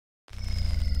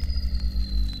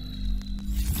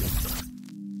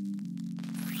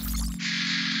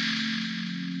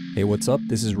Hey, what's up?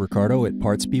 This is Ricardo at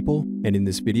Parts People, and in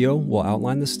this video, we'll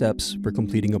outline the steps for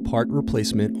completing a part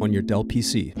replacement on your Dell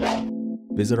PC.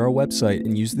 Visit our website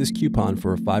and use this coupon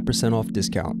for a 5% off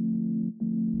discount.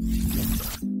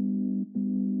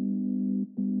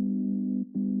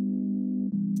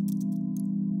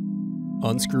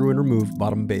 Unscrew and remove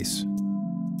bottom base.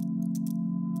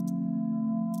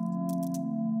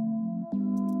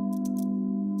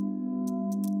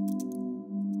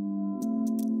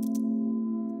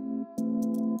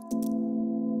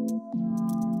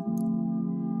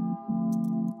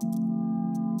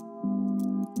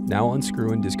 Now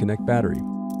unscrew and disconnect battery.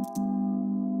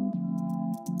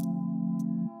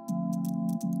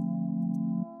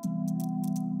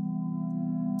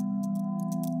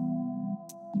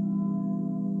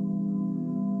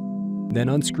 Then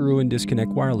unscrew and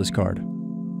disconnect wireless card.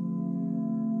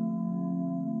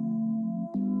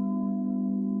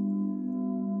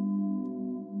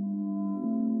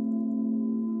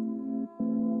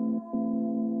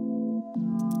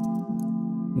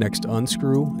 Next,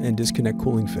 unscrew and disconnect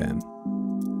cooling fan.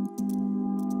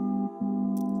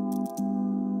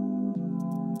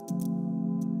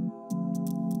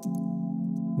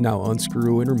 Now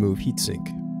unscrew and remove heatsink.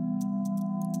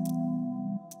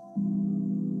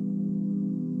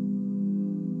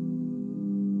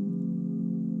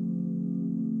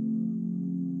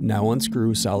 Now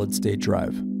unscrew solid-state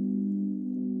drive.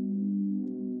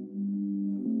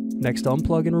 Next,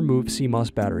 unplug and remove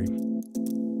CMOS battery.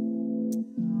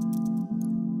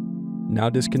 Now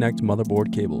disconnect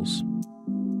motherboard cables.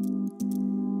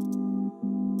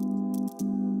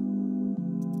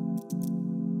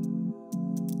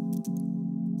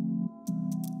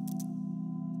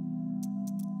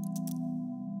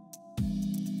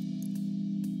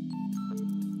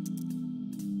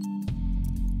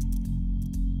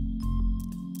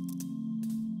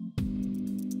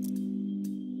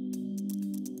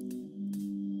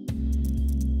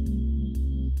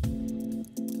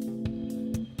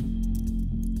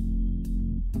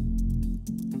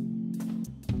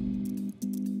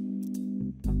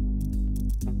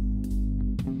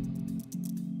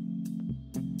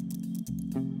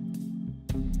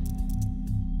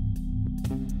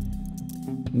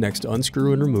 Next,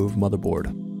 unscrew and remove motherboard.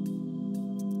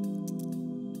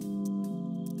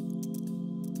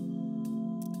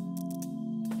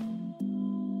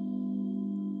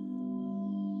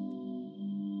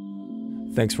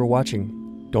 Thanks for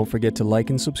watching. Don't forget to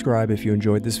like and subscribe if you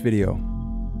enjoyed this video.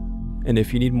 And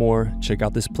if you need more, check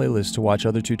out this playlist to watch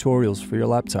other tutorials for your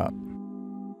laptop.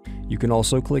 You can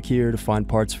also click here to find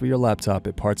parts for your laptop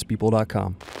at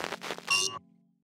partspeople.com.